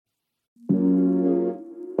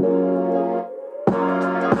You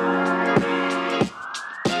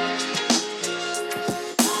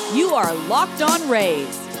are Locked On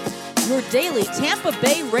Rays, your daily Tampa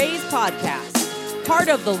Bay Rays podcast. Part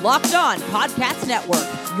of the Locked On Podcast Network,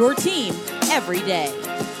 your team every day.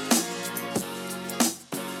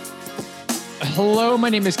 Hello, my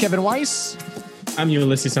name is Kevin Weiss. I'm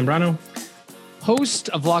Ulysses Zambrano. Host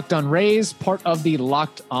of Locked On Rays, part of the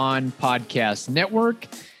Locked On Podcast Network.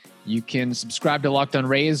 You can subscribe to Locked On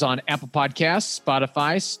Rays on Apple Podcasts,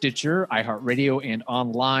 Spotify, Stitcher, iHeartRadio, and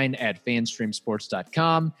online at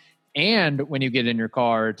fanstreamsports.com. And when you get in your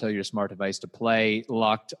car, tell your smart device to play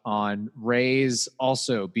Locked On Rays.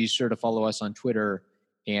 Also, be sure to follow us on Twitter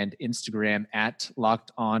and Instagram at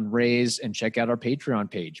Locked On Rays, and check out our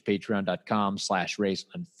Patreon page, patreon.com/Rays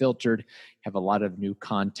Unfiltered. Have a lot of new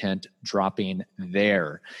content dropping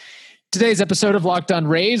there. Today's episode of Locked On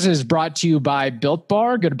Rays is brought to you by Built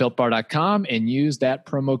Bar. Go to BuiltBar.com and use that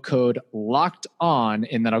promo code Locked On,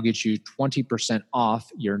 and that'll get you 20%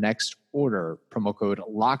 off your next order. Promo code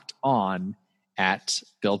Locked On at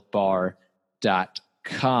BuiltBar.com.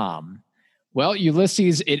 Well,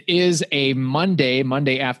 Ulysses, it is a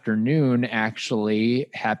Monday afternoon, actually.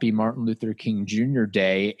 Happy Martin Luther King Jr.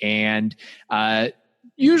 Day. And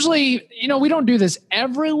usually, we don't do this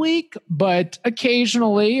every week, but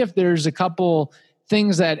occasionally, if there's a couple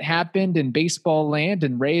things that happened in baseball land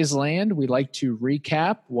and Rays land, we like to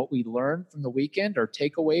recap what we learned from the weekend, our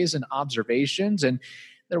takeaways and observations. And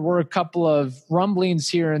there were a couple of rumblings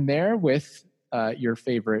here and there with your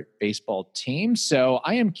favorite baseball team. So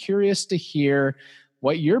I am curious to hear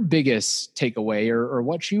what your biggest takeaway or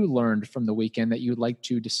what you learned from the weekend that you'd like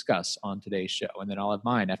to discuss on today's show. And then I'll have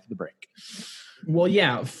mine after the break. Well,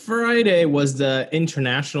 yeah, Friday was the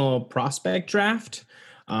International Prospect Draft,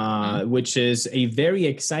 which is a very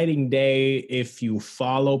exciting day if you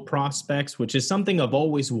follow prospects, which is something I've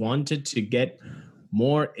always wanted to get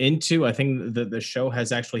more into. I think the show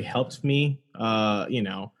has actually helped me,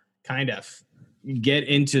 kind of get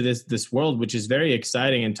into this world, which is very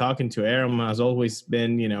exciting. And talking to Aram has always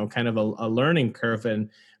been, kind of a learning curve and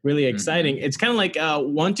really exciting. Mm-hmm. It's kind of like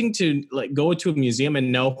wanting to go to a museum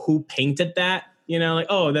and know who painted that.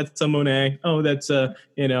 Oh, that's a Monet. Oh, that's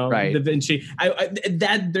right. Da Vinci.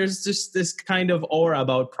 There's just this kind of aura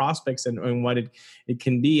about prospects and what it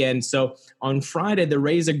can be. And so on Friday, the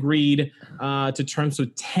Rays agreed to terms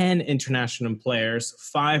with 10 international players,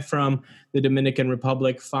 5 from the Dominican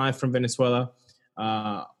Republic, 5 from Venezuela.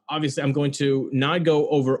 Obviously, I'm going to not go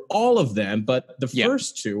over all of them, but the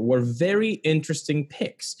first 2 were very interesting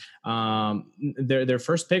picks. Their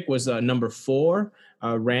first pick was number 4,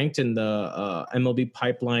 ranked in the MLB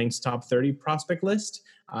Pipeline's top 30 prospect list,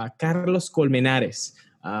 Carlos Colmenares.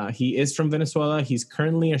 He is from Venezuela. He's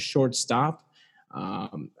currently a shortstop.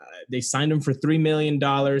 They signed him for $3 million,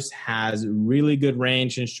 has really good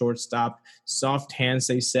range in shortstop, soft hands,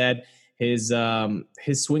 they said. His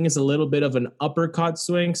swing is a little bit of an uppercut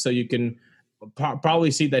swing, so you can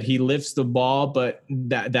probably see that he lifts the ball, but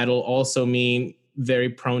that'll also mean very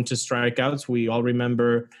prone to strikeouts. We all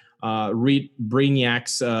remember Reed Brignac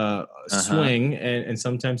swing, and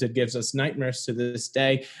sometimes it gives us nightmares to this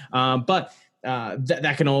day. But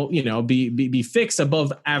that can all be fixed.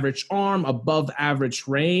 Above average arm, above average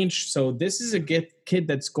range. So this is a kid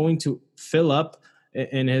that's going to fill up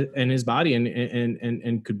in his body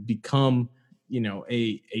and could become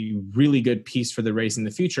a really good piece for the Rays in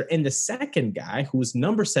the future. And the second guy, who was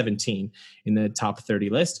number 17 in the top 30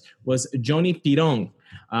 list, was Johnny Piron.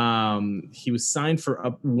 He was signed for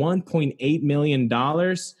 $1.8 million.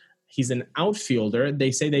 He's an outfielder.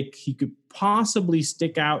 They say that he could possibly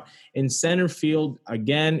stick out in center field.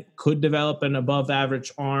 Again, could develop an above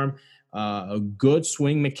average arm, a good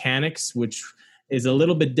swing mechanics, which is a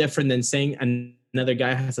little bit different than saying another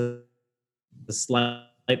guy has a slight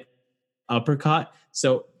uppercut.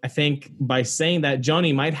 So I think by saying that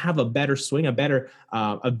Johnny might have a better swing, a better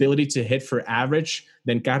ability to hit for average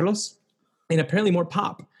than Carlos, and apparently more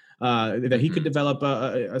pop, that he could develop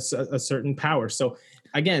a certain power. So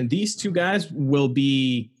again, these 2 guys will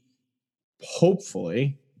be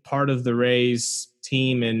hopefully part of the Rays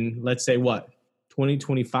team in, let's say,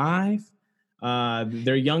 2025?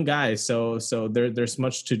 They're young guys, so there's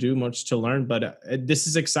much to do, much to learn, but this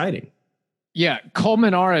is exciting. Yeah,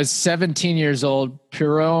 Colmenares is 17 years old.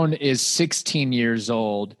 Piron is 16 years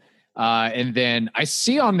old. And then I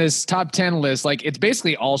see on this top 10 list, it's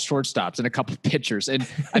basically all shortstops and a couple of pitchers. And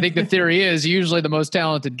I think the theory is usually the most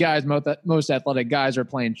talented guys, most athletic guys are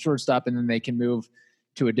playing shortstop, and then they can move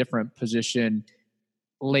to a different position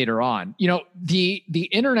later on. The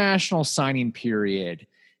international signing period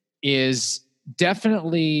is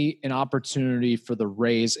definitely an opportunity for the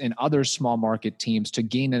Rays and other small market teams to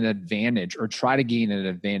gain an advantage or try to gain an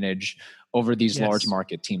advantage over these large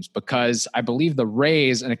market teams, because I believe the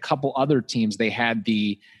Rays and a couple other teams, they had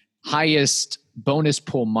the highest bonus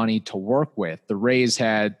pool money to work with. The Rays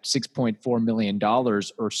had $6.4 million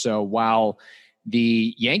or so, while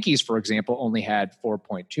the Yankees, for example, only had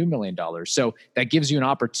 $4.2 million. So that gives you an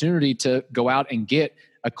opportunity to go out and get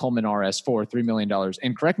a Coleman RS4, $3 million.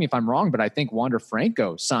 And correct me if I'm wrong, but I think Wander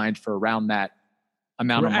Franco signed for around that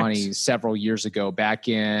amount of money several years ago, back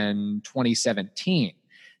in 2017.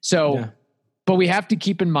 So, but we have to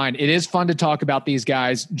keep in mind, it is fun to talk about these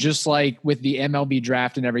guys, just like with the MLB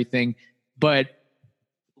draft and everything. But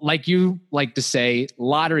like you like to say,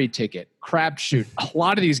 lottery ticket, crapshoot. A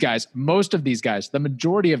lot of these guys, most of these guys, the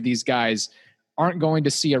majority of these guys aren't going to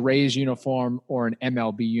see a Rays uniform or an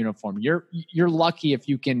MLB uniform. You're lucky if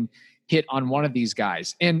you can hit on one of these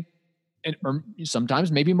guys, and or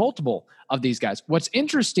sometimes maybe multiple of these guys. What's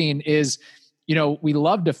interesting is, we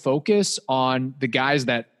love to focus on the guys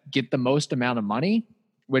that get the most amount of money,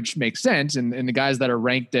 which makes sense, and the guys that are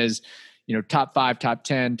ranked as, top 5, top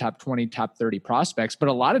 10, top 20, top 30 prospects. But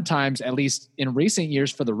a lot of times, at least in recent years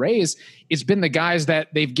for the Rays, it's been the guys that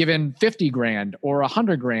they've given $50,000 or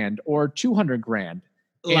 $100,000 or $200,000.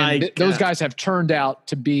 And those guys have turned out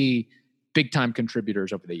to be big time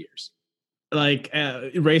contributors over the years.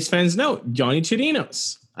 Rays fans know, Johnny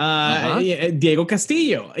Chirinos, Diego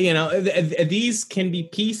Castillo, these can be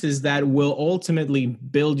pieces that will ultimately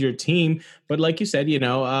build your team. But like you said,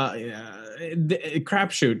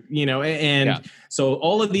 crapshoot, so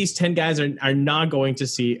all of these 10 guys are not going to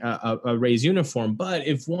see a Rays uniform. But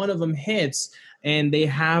if one of them hits and they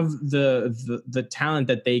have the talent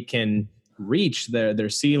that they can reach their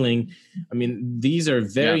ceiling, I mean, these are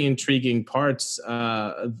very intriguing parts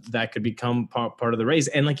that could become part of the Rays.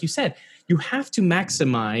 And like you said, you have to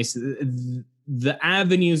maximize the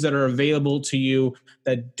avenues that are available to you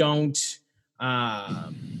that don't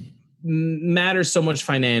matter so much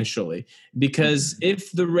financially, because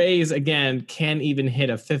if the Rays again can't even hit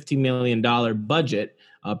a $50 million budget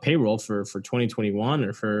payroll for 2021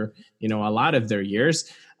 or for a lot of their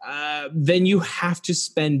years, then you have to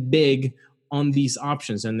spend big on these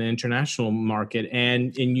options in the international market,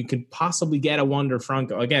 and you could possibly get a Wander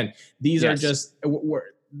Franco. Again, these are just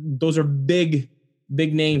those are big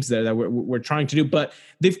names there that we're trying to do, but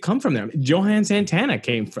they've come from them. Johan Santana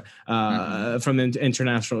came from the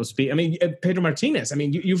international speed. I mean, Pedro Martinez. I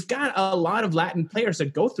mean, you've got a lot of Latin players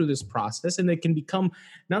that go through this process, and they can become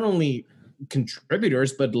not only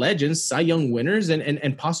contributors but legends, Cy Young winners,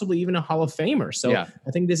 and possibly even a Hall of Famer. So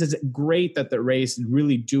I think this is great that the Rays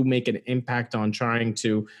really do make an impact on trying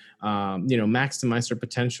to maximize their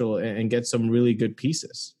potential and get some really good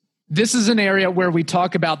pieces. This is an area where we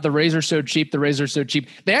talk about the Rays are so cheap. The Rays are so cheap.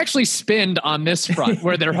 They actually spend on this front,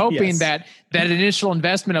 where they're hoping that initial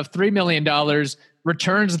investment of $3 million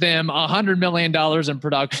returns them $100 million in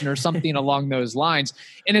production or something along those lines.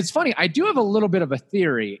 And it's funny, I do have a little bit of a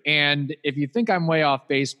theory, and if you think I'm way off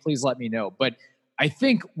base, please let me know. But I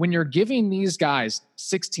think when you're giving these guys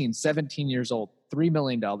 16, 17 years old, $3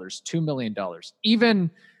 million, $2 million,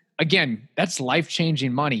 even, again, that's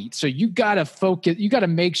life-changing money. So you got to focus, you got to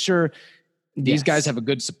make sure these guys have a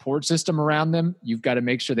good support system around them. You've got to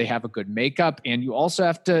make sure they have a good makeup. And you also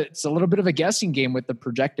have to, it's a little bit of a guessing game with the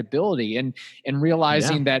projectability and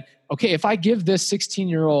realizing that, okay, if I give this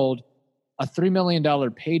 16-year-old a $3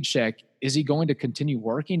 million paycheck, is he going to continue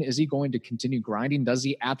working? Is he going to continue grinding? Does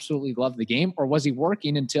he absolutely love the game? Or was he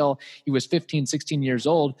working until he was 15, 16 years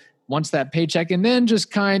old, wants that paycheck, and then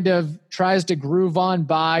just kind of tries to groove on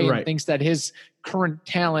by and thinks that his current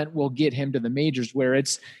talent will get him to the majors, where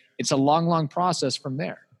it's a long process from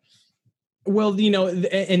there. Well,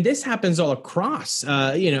 and this happens all across.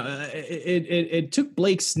 It took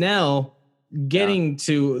Blake Snell getting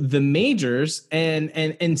to the majors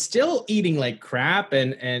and still eating like crap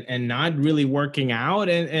and not really working out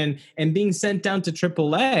and being sent down to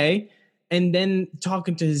AAA. And then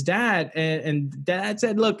talking to his dad, and dad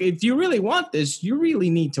said, look, if you really want this, you really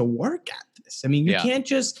need to work at this. I mean, you can't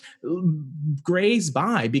just graze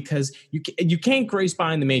by, because you can't graze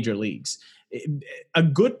by in the major leagues. A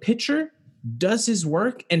good pitcher does his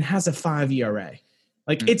work and has a 5 ERA.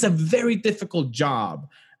 Like, it's a very difficult job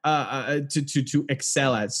to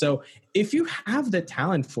excel at. So if you have the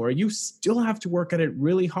talent for it, you still have to work at it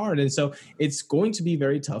really hard. And so it's going to be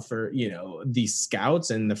very tough for, the scouts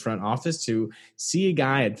and the front office to see a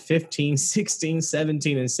guy at 15, 16,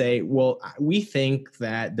 17 and say, well, we think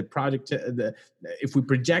that the project, if we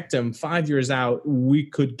project him 5 years out, we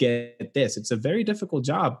could get this. It's a very difficult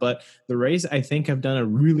job, but the Rays, I think, have done a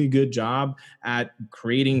really good job at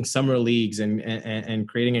creating summer leagues and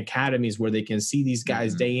creating academies where they can see these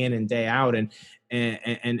guys day in and day out and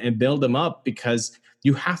build them up, because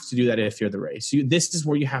you have to do that if you're the Rays. This is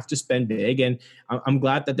where you have to spend big, and I'm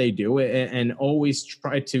glad that they do it and always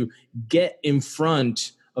try to get in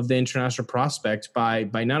front of the international prospect by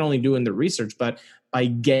not only doing the research, but by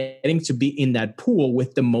getting to be in that pool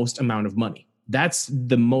with the most amount of money. That's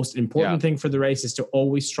the most important thing for the Rays, is to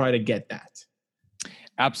always try to get that.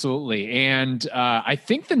 Absolutely. And I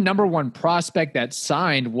think the number one prospect that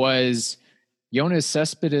signed was Yoenis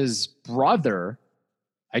Cespedes' brother.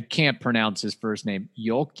 I can't pronounce his first name.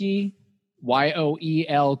 Yoelqui,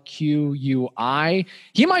 Yoelqui.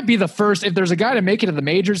 He might be the first. If there's a guy to make it to the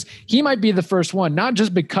majors, he might be the first one, not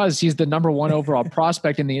just because he's the number one overall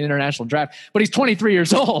prospect in the international draft, but he's 23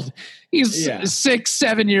 years old. He's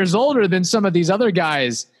 6-7 years older than some of these other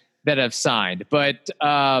guys that have signed. But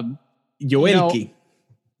Yoelqui.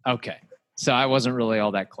 Okay. So I wasn't really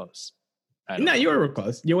all that close. No, you were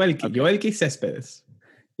close. Yoelqui Cespedes.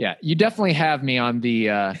 Yeah, you definitely have me on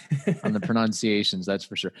the pronunciations. That's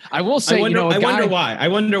for sure. I will say, I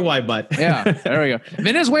wonder why, but yeah, there we go.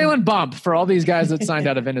 Venezuelan bump for all these guys that signed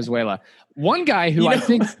out of Venezuela. One guy who I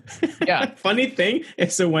think, funny thing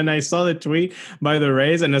is, so when I saw the tweet by the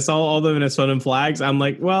Rays and I saw all the Venezuelan flags, I'm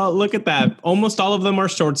like, well, look at that. Almost all of them are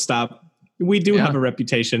shortstop. We do have a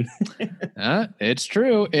reputation. It's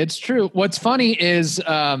true. It's true. What's funny is,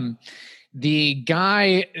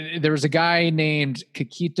 there was a guy named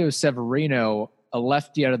Kikito Severino, a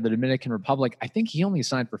lefty out of the Dominican Republic. I think he only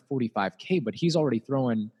signed for $45K, but he's already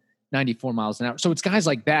throwing 94 miles an hour. So it's guys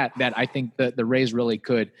like that I think the Rays really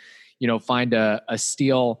could, find a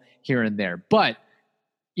steal here and there. But,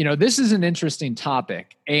 this is an interesting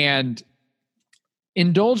topic, and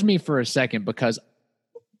indulge me for a second, because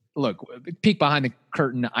look, peek behind the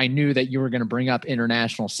curtain. I knew that you were going to bring up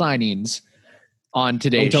international signings on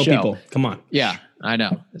today's show. People. Come on. Yeah, I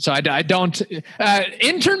know. So I don't.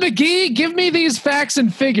 Intern McGee, give me these facts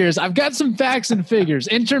and figures. I've got some facts and figures.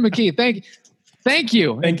 Intern McGee, thank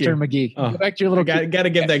you, Intern McGee. Oh, go back to your little. Got to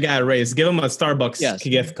give that guy a raise. Give him a Starbucks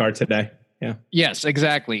gift card today. Yeah. Yes,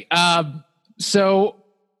 exactly. So,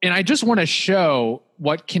 and I just want to show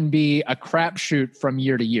what can be a crapshoot from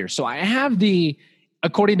year to year. So I have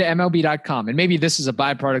according to MLB.com, and maybe this is a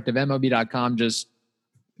byproduct of MLB.com just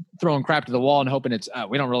throwing crap to the wall and hoping it's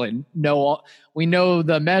we don't really know we know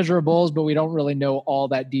the measurables, but we don't really know all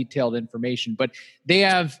that detailed information. But they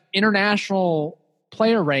have international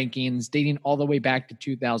player rankings dating all the way back to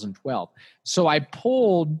 2012. So I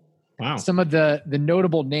pulled some of the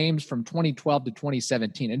notable names from 2012 to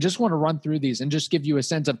 2017, and just want to run through these and just give you a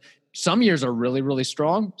sense of some years are really, really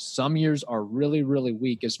strong. Some years are really, really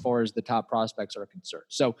weak as far as the top prospects are concerned.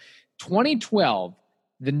 So 2012,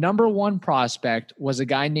 the number one prospect was a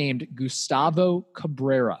guy named Gustavo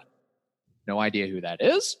Cabrera. No idea who that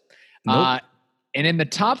is. Nope. And in the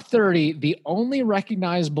top 30, the only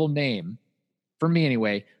recognizable name, for me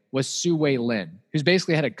anyway, was Su-Wei Lin, who's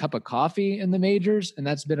basically had a cup of coffee in the majors, and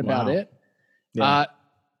that's been about it. Yeah.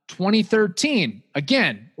 2013,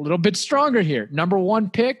 again, a little bit stronger here. Number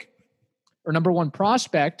one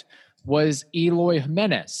prospect was Eloy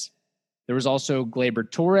Jimenez. There was also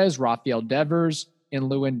Gleyber Torres, Rafael Devers, and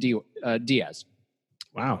Lewin Diaz.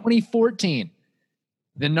 Wow. 2014,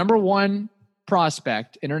 the number one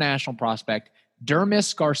prospect, international prospect,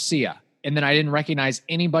 Dermis Garcia. And then I didn't recognize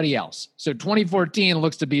anybody else. So 2014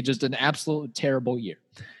 looks to be just an absolute terrible year.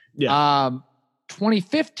 Yeah.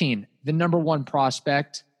 2015, the number one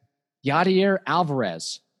prospect, Yadier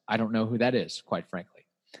Alvarez. I don't know who that is, quite frankly.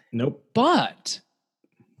 Nope. But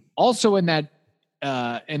also in that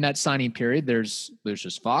signing period, there's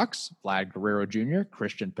Lucius Fox, Vlad Guerrero Jr.,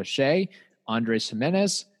 Christian Pache, Andres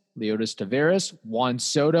Jimenez, Leotis Taveras, Juan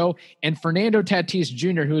Soto, and Fernando Tatis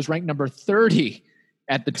Jr., who was ranked number 30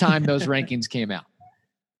 at the time those rankings came out.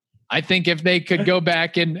 I think if they could go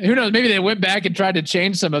back and who knows, maybe they went back and tried to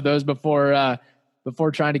change some of those before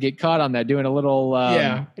trying to get caught on that, doing a little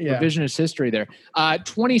revisionist history there.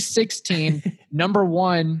 2016, the number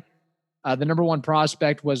one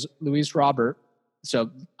prospect was Luis Robert.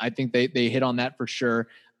 So I think they hit on that for sure.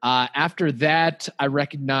 After that, I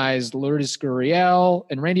recognized Lourdes Gurriel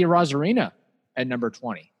and Randy Arozarena at number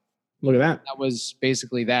 20. Look at that. That was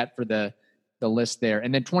basically that for the the list there.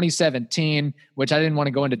 And then 2017, which I didn't want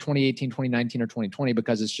to go into 2018, 2019, or 2020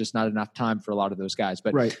 because it's just not enough time for a lot of those guys.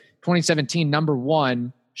 But 2017, number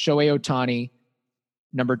 1, Shohei Ohtani.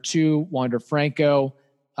 Number 2, Wander Franco.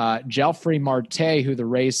 Gelfrey Marte, who the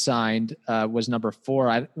Rays signed, was number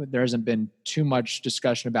 4. There hasn't been too much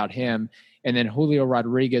discussion about him. And then Julio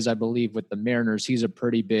Rodriguez, I believe, with the Mariners. He's a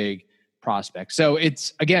pretty big prospect. So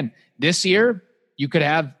it's, again, this year, you could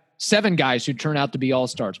have 7 guys who turn out to be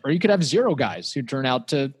all-stars, or you could have 0 guys who turn out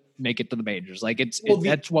to make it to the majors. Like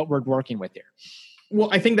that's what we're working with here. Well,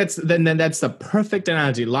 I think that's the perfect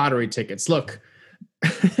analogy. Lottery tickets. Look,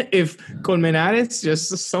 if Colmenares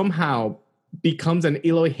just somehow becomes an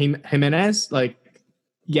Eloy Jimenez, like,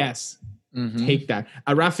 yes, take that.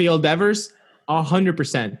 A Rafael Devers,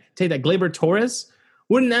 100%. Take that. Gleyber Torres,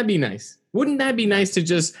 wouldn't that be nice? Wouldn't that be nice to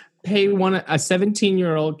just pay a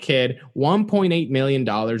 17-year-old kid $1.8 million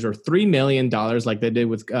or $3 million like they did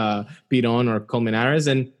with Pidon or Colmenares,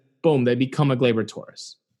 and boom, they become a Gleyber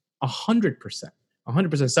Torres. 100%.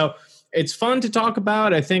 So it's fun to talk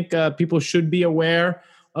about. I think people should be aware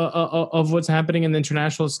of what's happening in the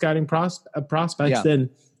international scouting prospects. Yeah.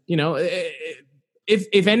 Then,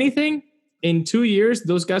 if anything, in 2 years,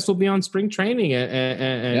 those guys will be on spring training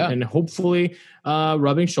and hopefully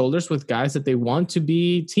rubbing shoulders with guys that they want to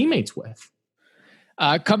be teammates with.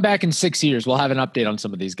 Come back in 6 years. We'll have an update on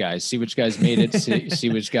some of these guys. See which guys made it. see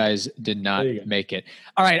which guys did not make it.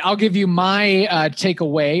 All right. I'll give you my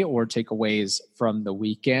takeaway or takeaways from the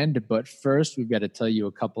weekend. But first, we've got to tell you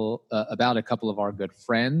about a couple of our good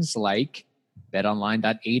friends like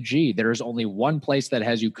betonline.ag. There's only one place that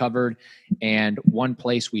has you covered and one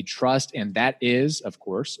place we trust, and that is, of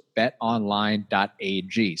course,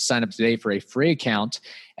 betonline.ag. Sign up today for a free account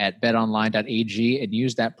at betonline.ag and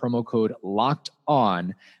use that promo code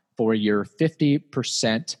LOCKEDON for your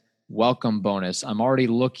 50% welcome bonus. I've already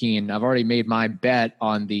made my bet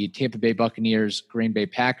on the Tampa Bay Buccaneers Green Bay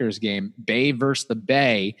Packers game, Bay versus the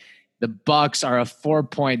Bay. The Bucs are a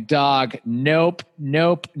 4-point dog. Nope.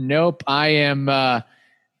 I am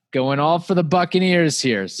going all for the Buccaneers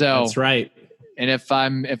here. So that's right. And if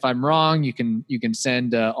I'm wrong, you can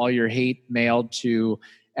send all your hate mail to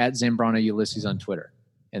 @Zambrano_Ulysses on Twitter,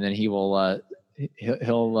 and then he will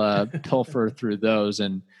he'll pilfer through those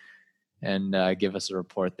and give us a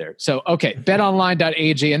report there. So okay,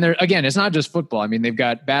 betonline.ag, and there again, it's not just football. I mean, they've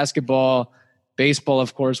got basketball. Baseball,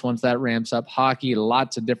 of course, once that ramps up, hockey,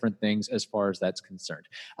 lots of different things as far as that's concerned.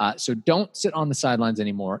 So don't sit on the sidelines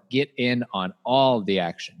anymore. Get in on all of the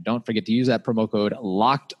action. Don't forget to use that promo code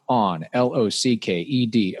LOCKEDON,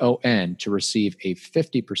 LOCKEDON, to receive a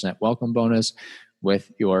 50% welcome bonus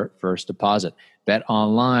with your first deposit. Bet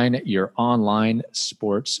Online, your online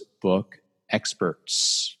sports book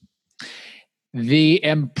experts. The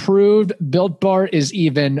improved Built Bar is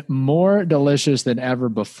even more delicious than ever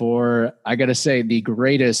before. I got to say, the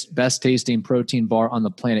greatest, best tasting protein bar on the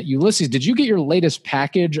planet. Ulysses, did you get your latest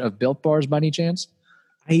package of Built Bars by any chance?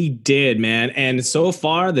 I did, man. And so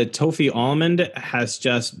far, the toffee almond has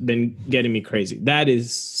just been getting me crazy. That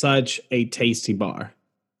is such a tasty bar.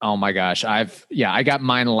 Oh my gosh. I got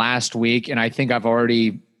mine last week, and I think I've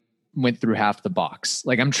already went through half the box.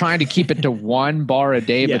 Like, I'm trying to keep it to 1 bar a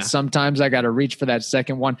day, but sometimes I got to reach for that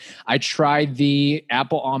second one. I tried the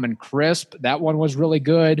apple almond crisp. That one was really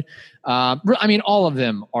good. I mean, all of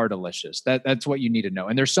them are delicious. That's what you need to know.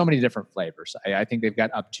 And there's so many different flavors. I think they've got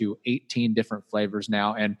up to 18 different flavors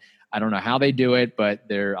now. And I don't know how they do it, but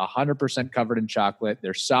they're 100% covered in chocolate.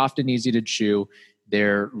 They're soft and easy to chew.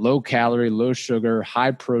 They're low calorie, low sugar,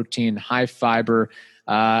 high protein, high fiber.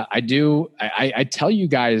 I tell you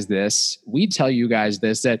guys this,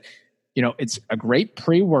 that, it's a great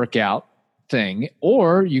pre-workout thing,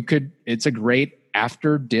 or it's a great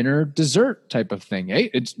after dinner dessert type of thing. Hey,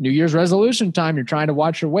 it's New Year's resolution time. You're trying to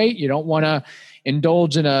watch your weight. You don't want to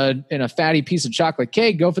indulge in a fatty piece of chocolate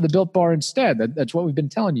cake. Go for the Built Bar instead. That's what we've been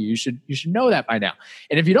telling you. You should know that by now.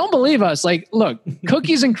 And if you don't believe us, like, look,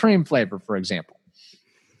 cookies and cream flavor, for example,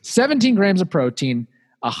 17 grams of protein,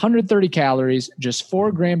 130 calories, just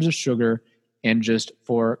 4 grams of sugar, and just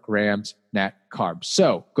 4 grams net carbs.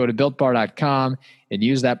 So go to BuiltBar.com and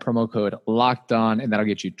use that promo code LOCKEDON, and that'll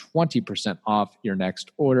get you 20% off your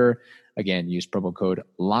next order. Again, use promo code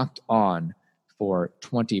LOCKEDON for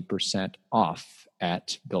 20% off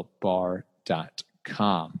at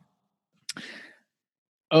BuiltBar.com.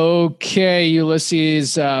 Okay,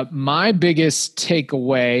 Ulysses, my biggest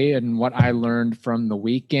takeaway and what I learned from the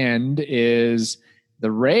weekend is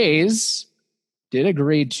the Rays did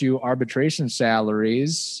agree to arbitration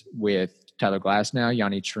salaries with Tyler Glasnow,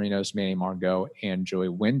 Yanni Chirinos, Manny Margot, and Joey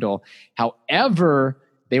Wendell. However,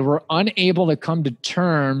 they were unable to come to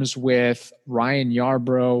terms with Ryan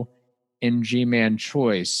Yarbrough and Ji-Man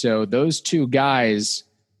Choi. So those two guys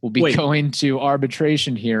will be going to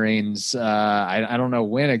arbitration hearings. I don't know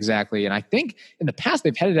when exactly. And I think in the past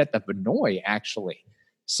they've headed at the Vinoy, actually.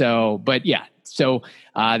 So, but yeah, so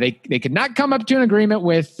they could not come up to an agreement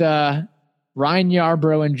with Ryan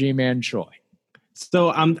Yarbrough and Ji-Man Choi.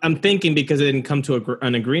 So I'm thinking, because it didn't come to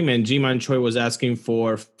an agreement, Ji-Man Choi was asking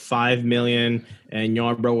for $5 million and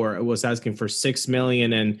Yarbrough was asking for $6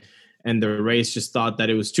 million, and the Rays just thought that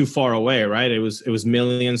it was too far away, right? It was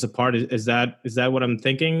millions apart. Is that what I'm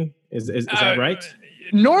thinking? Is that right?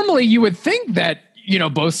 Normally, you would think that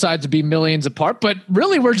both sides would be millions apart, but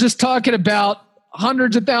really, we're just talking about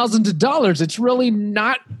hundreds of thousands of dollars. It's really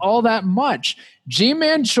not all that much.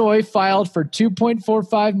 Ji-Man Choi filed for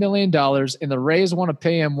 $2.45 million, and the Rays want to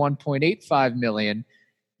pay him $1.85 million.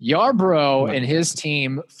 Yarbrough and his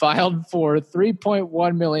team filed for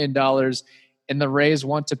 $3.1 million, and the Rays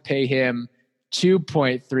want to pay him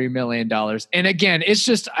 $2.3 million. And again, it's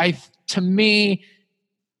just, to me,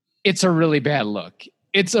 it's a really bad look.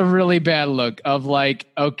 It's a really bad look of like,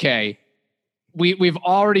 okay, we've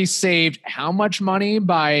already saved how much money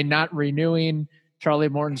by not renewing Charlie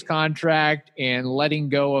Morton's contract and letting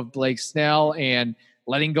go of Blake Snell and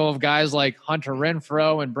letting go of guys like Hunter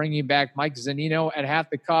Renfroe and bringing back Mike Zunino at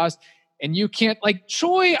half the cost. And you can't, like,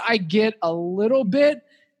 Choi, I get a little bit.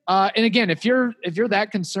 And again, if you're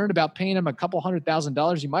that concerned about paying him a couple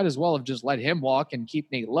 $100,000, you might as well have just let him walk and keep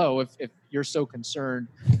Nate Lowe if you're so concerned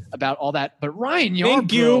about all that. But Ryan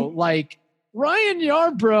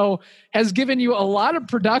Yarbrough has given you a lot of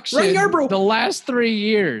production the last 3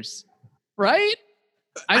 years, right?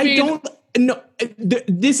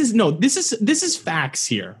 This is facts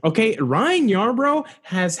here. Okay. Ryan Yarbrough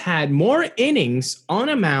has had more innings on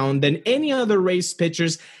a mound than any other Rays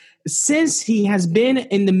pitchers since he has been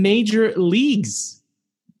in the major leagues.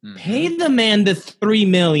 Mm-hmm. Pay the man the $3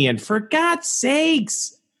 million, for God's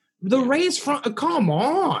sakes. The Rays come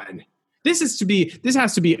on. This has to be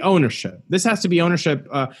ownership. This has to be ownership.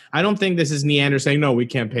 I don't think this is Neander saying, no, we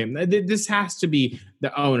can't pay him. This has to be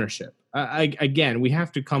the ownership. Again, we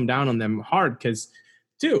have to come down on them hard because,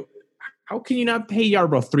 dude, how can you not pay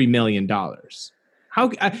Yarbrough $3 million?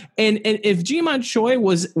 And if Ji-Man Choi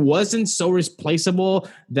wasn't so replaceable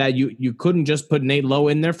that you couldn't just put Nate Lowe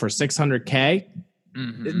in there for $600K,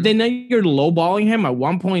 then you're lowballing him at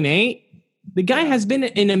 1.8. The guy has been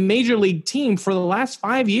in a major league team for the last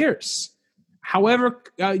 5 years. However,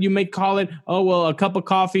 you may call it, oh, well, a cup of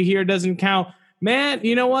coffee here doesn't count. Man,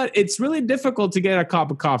 you know what? It's really difficult to get a cup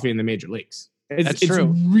of coffee in the major leagues. It's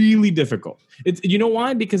true. It's really difficult. You know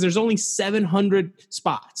why? Because there's only 700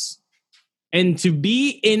 spots. And to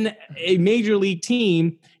be in a major league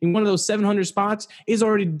team in one of those 700 spots is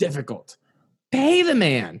already difficult. Pay the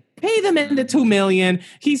man. Pay the man the $2 million.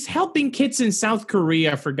 He's helping kids in South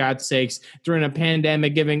Korea, for God's sakes, during a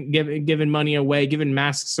pandemic, giving money away, giving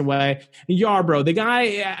masks away. Yarbrough, the guy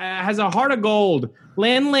has a heart of gold.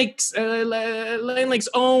 Land Lake's own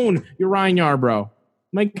Ryan Yarbrough.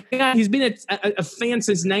 My God, he's been a fan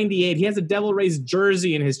since '98. He has a Devil Rays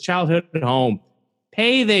jersey in his childhood home.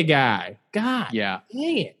 Pay the guy. God, yeah.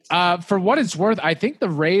 Dang it. For what it's worth, I think the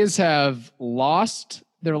Rays have lost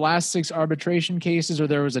their last 6 arbitration cases, or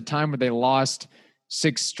there was a time where they lost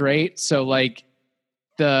 6 straight. So like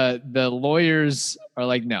the lawyers are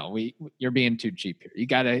like, no, you're being too cheap here. You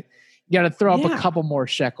gotta throw up a couple more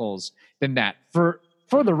shekels than that. For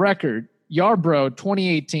the record, Yarbrough,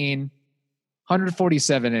 2018,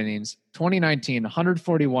 147 innings, 2019,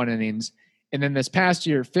 141 innings. And then this past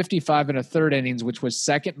year, 55 1/3 innings, which was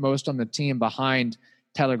second most on the team behind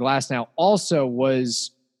Tyler Glasnow, also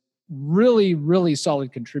was really, really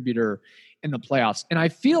solid contributor in the playoffs. And I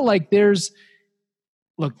feel like these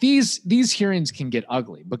hearings can get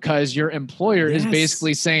ugly because your employer is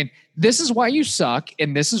basically saying, this is why you suck,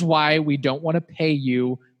 and this is why we don't want to pay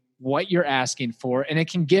you what you're asking for. And it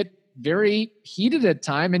can get very heated at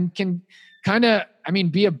time and can kind of,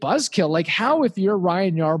 be a buzzkill. Like, how, if you're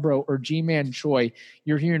Ryan Yarbrough or Ji-Man Choi,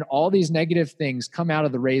 you're hearing all these negative things come out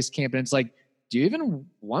of the Rays camp, and it's like, do you even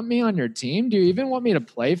want me on your team? Do you even want me to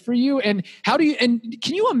play for you? And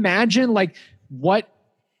can you imagine let's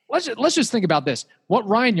just think about this. What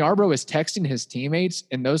Ryan Yarbrough is texting his teammates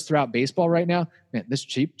and those throughout baseball right now, man, this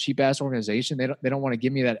cheap ass organization, they don't want to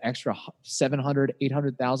give me that extra $700,000,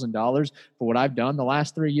 $800,000 for what I've done the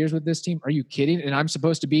last 3 years with this team. Are you kidding? And I'm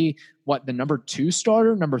supposed to be the number 2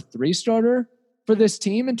 starter, number 3 starter for this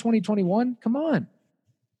team in 2021? Come on.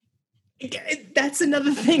 That's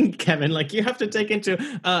another thing, Kevin. Like, you have to take into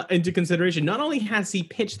consideration. Not only has he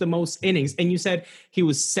pitched the most innings, and you said he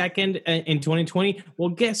was second in 2020. Well,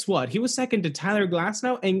 guess what? He was second to Tyler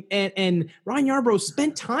Glasnow, and Ryan Yarbrough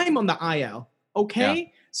spent time on the IL. Okay, yeah.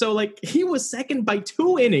 So like he was second by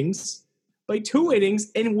two innings,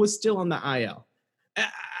 and was still on the IL.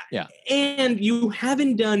 Yeah, and you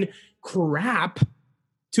haven't done crap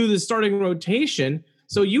to the starting rotation.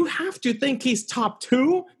 So you have to think he's top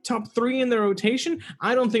 2, top 3 in the rotation.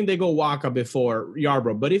 I don't think they go Waka before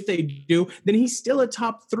Yarbrough, but if they do, then he's still a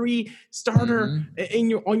top 3 starter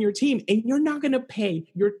on your team, and you're not going to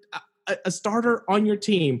pay a starter on your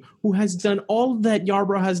team who has done all that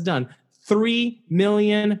Yarbrough has done $3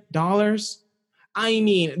 million. I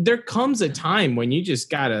mean, there comes a time when you just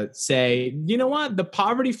gotta say, you know what, the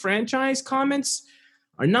poverty franchise comments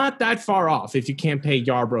are not that far off if you can't pay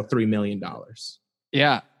Yarbrough $3 million.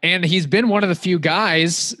 Yeah, and he's been one of the few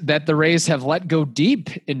guys that the Rays have let go deep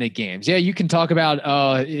into games. Yeah, you can talk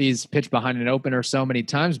about he's pitched behind an opener so many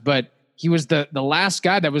times, but he was the last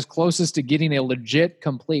guy that was closest to getting a legit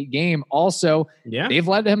complete game. Also, they've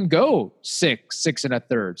let him go 6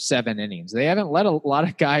 1/3, 7 innings. They haven't let a lot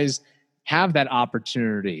of guys have that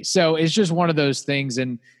opportunity. So it's just one of those things.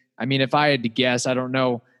 And I mean, if I had to guess, I don't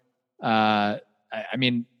know. I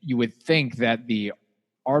mean, you would think that the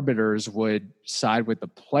arbiters would side with the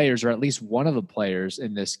players, or at least one of the players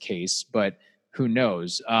in this case, but who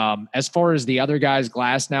knows? As far as the other guys,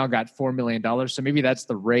 Glasnow got $4 million. So maybe that's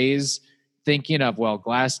the Rays thinking of, well,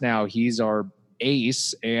 Glasnow, he's our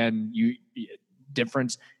ace, and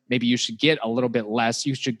difference. Maybe you should get a little bit less.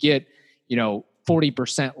 You should get,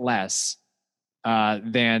 40% less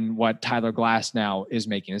than what Tyler Glasnow is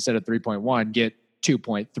making. Instead of 3.1, get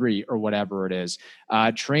 2.3 or whatever it is.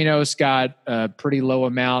 Trinos got a pretty low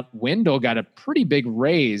amount. Wendell got a pretty big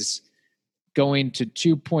raise, going to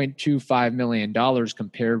 $2.25 million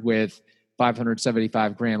compared with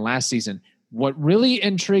 $575,000 last season. What really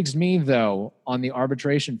intrigues me, though, on the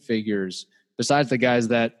arbitration figures, besides the guys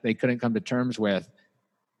that they couldn't come to terms with,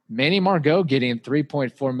 Manny Margot getting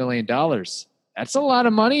 $3.4 million. That's a lot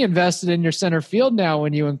of money invested in your center field now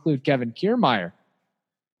when you include Kevin Kiermaier,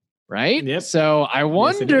 right? Yep. So I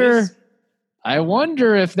wonder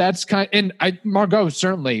if that's Margot,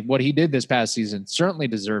 certainly what he did this past season, certainly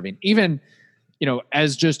deserving. Even,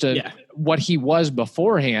 as just what he was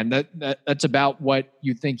beforehand, that's about what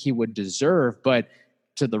you think he would deserve. But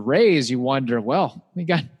to the Rays, you wonder, well, we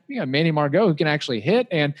got Manny Margot who can actually hit,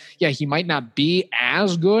 and he might not be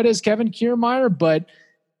as good as Kevin Kiermaier, but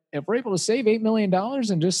if we're able to save $8 million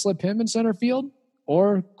and just slip him in center field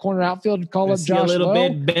or corner outfield and call up Josh Lowe, a little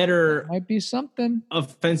bit better, might be something.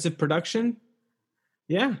 Offensive production.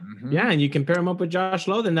 Yeah. Mm-hmm. Yeah. And you compare him up with Josh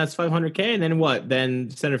Lowe, then that's $500K. And then what? Then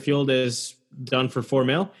center field is done for $4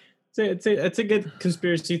 million. It's a good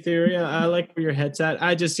conspiracy theory. I like where your head's at.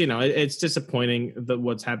 I just, it's disappointing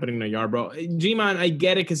what's happening to Yarbrough. G-Man, I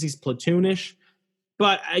get it because he's platoonish.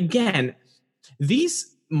 But again,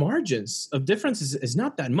 these margins of difference is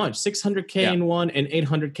not that much. $600K in one and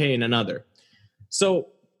 $800K in another. So,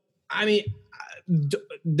 I mean,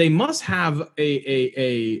 they must have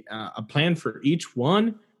a plan for each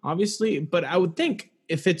one, obviously. But I would think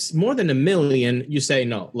if it's more than $1 million, you say,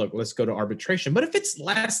 no, look, let's go to arbitration. But if it's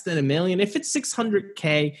less than $1 million, if it's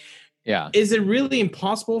 $600K, is it really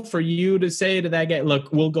impossible for you to say to that guy,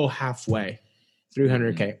 look, we'll go halfway,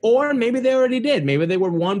 $300K? Or maybe they already did. Maybe they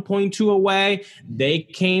were 1.2 away. They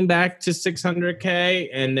came back to $600K,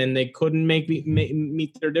 and then they couldn't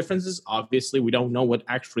meet their differences. Obviously, we don't know what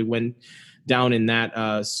actually went down in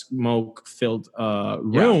that smoke-filled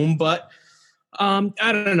room, but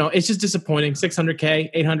I don't know. It's just disappointing.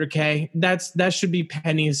 $600K, $800K. That should be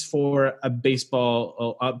pennies for a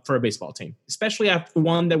baseball team, especially after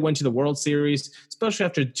one that went to the World Series, especially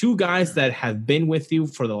after two guys that have been with you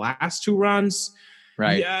for the last two runs.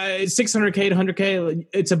 Right. Yeah, $600K, $100K.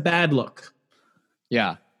 It's a bad look.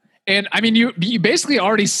 Yeah, and I mean, you basically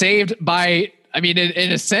already saved by, in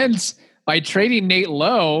a sense, by trading Nate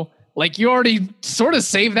Lowe. Like, you already sort of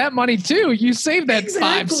saved that money too. You saved that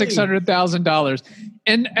 $600,000.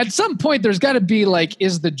 And at some point there's got to be like,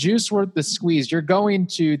 is the juice worth the squeeze? You're going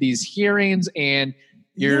to these hearings and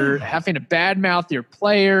you're having to badmouth your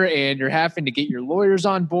player, and you're having to get your lawyers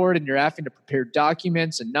on board, and you're having to prepare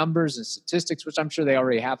documents and numbers and statistics, which I'm sure they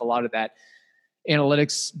already have a lot of that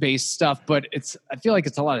analytics based stuff, but I feel like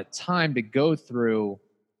it's a lot of time to go through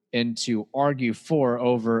and to argue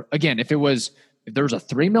over, again, if there was a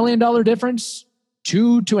 $3 million difference,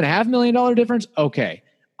 $2.5 million difference, okay,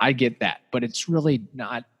 I get that. But it's really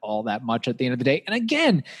not all that much at the end of the day. And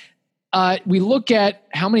again, We look at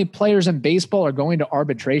how many players in baseball are going to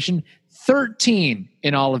arbitration. 13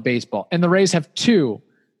 in all of baseball. And the Rays have 2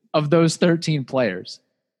 of those 13 players.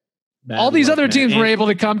 All these other teams were able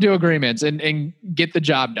to come to agreements and get the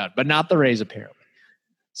job done, but not the Rays apparently.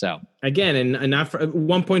 So again, and not for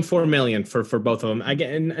 $1.4 million for both of them.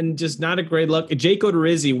 Again, and just not a great look. Jake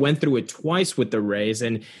Odorizzi went through it twice with the Rays,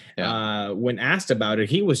 and when asked about it,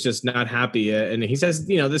 he was just not happy. And he says,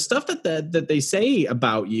 the stuff that they say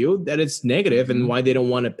about you, that it's negative and why they don't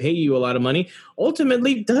want to pay you a lot of money,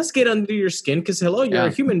 ultimately does get under your skin because you're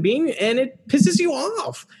a human being, and it pisses you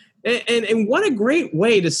off. And what a great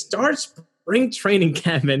way to start spring training,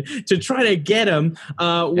 Kevin, to try to get him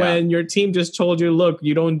when your team just told you, look,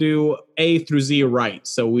 you don't do A through Z right,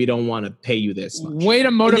 so we don't want to pay you this much. Way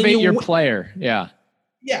to motivate your player.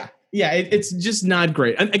 Yeah, it's just not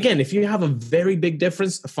great. And again, if you have a very big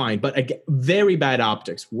difference, fine. But again, very bad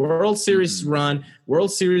optics. World Series run,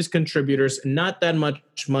 World Series contributors, not that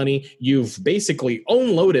much money. You've basically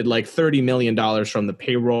unloaded like $30 million from the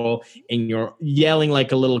payroll, and you're yelling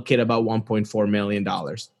like a little kid about $1.4 million.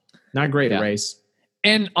 Not great, Rays.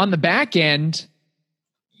 And on the back end,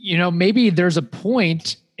 maybe there's a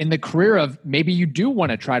point in the career of maybe you do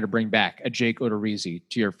want to try to bring back a Jake Odorizzi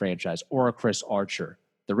to your franchise or a Chris Archer.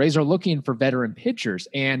 The Rays are looking for veteran pitchers,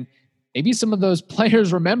 and maybe some of those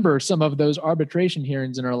players remember some of those arbitration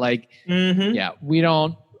hearings and are like, I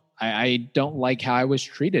don't like how I was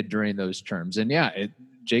treated during those terms. And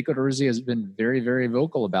Jake Odorizzi has been very, very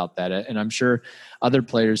vocal about that. And I'm sure other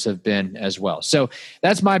players have been as well. So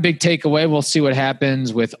that's my big takeaway. We'll see what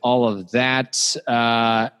happens with all of that.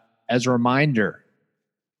 As a reminder,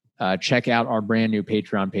 check out our brand new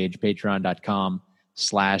Patreon page,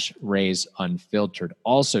 patreon.com/Rays Unfiltered.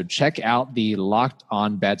 Also, check out the Locked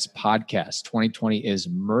On Bets podcast. 2020 is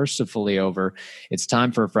mercifully over. It's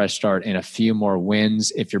time for a fresh start and a few more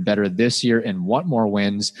wins. If you're better this year and want more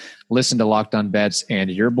wins, listen to Locked On Bets and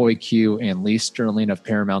your boy Q and Lee Sterling of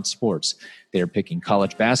Paramount Sports. They are picking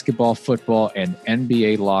college basketball, football, and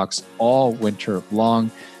NBA locks all winter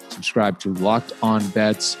long. Subscribe to Locked On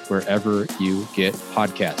Bets wherever you get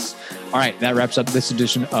podcasts. All right, that wraps up this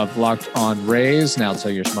edition of Locked On Rays. Now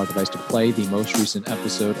tell your smart device to play the most recent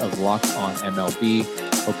episode of Locked On MLB.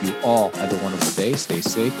 Hope you all have a wonderful day. Stay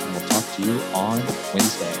safe, and we'll talk to you on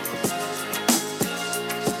Wednesday.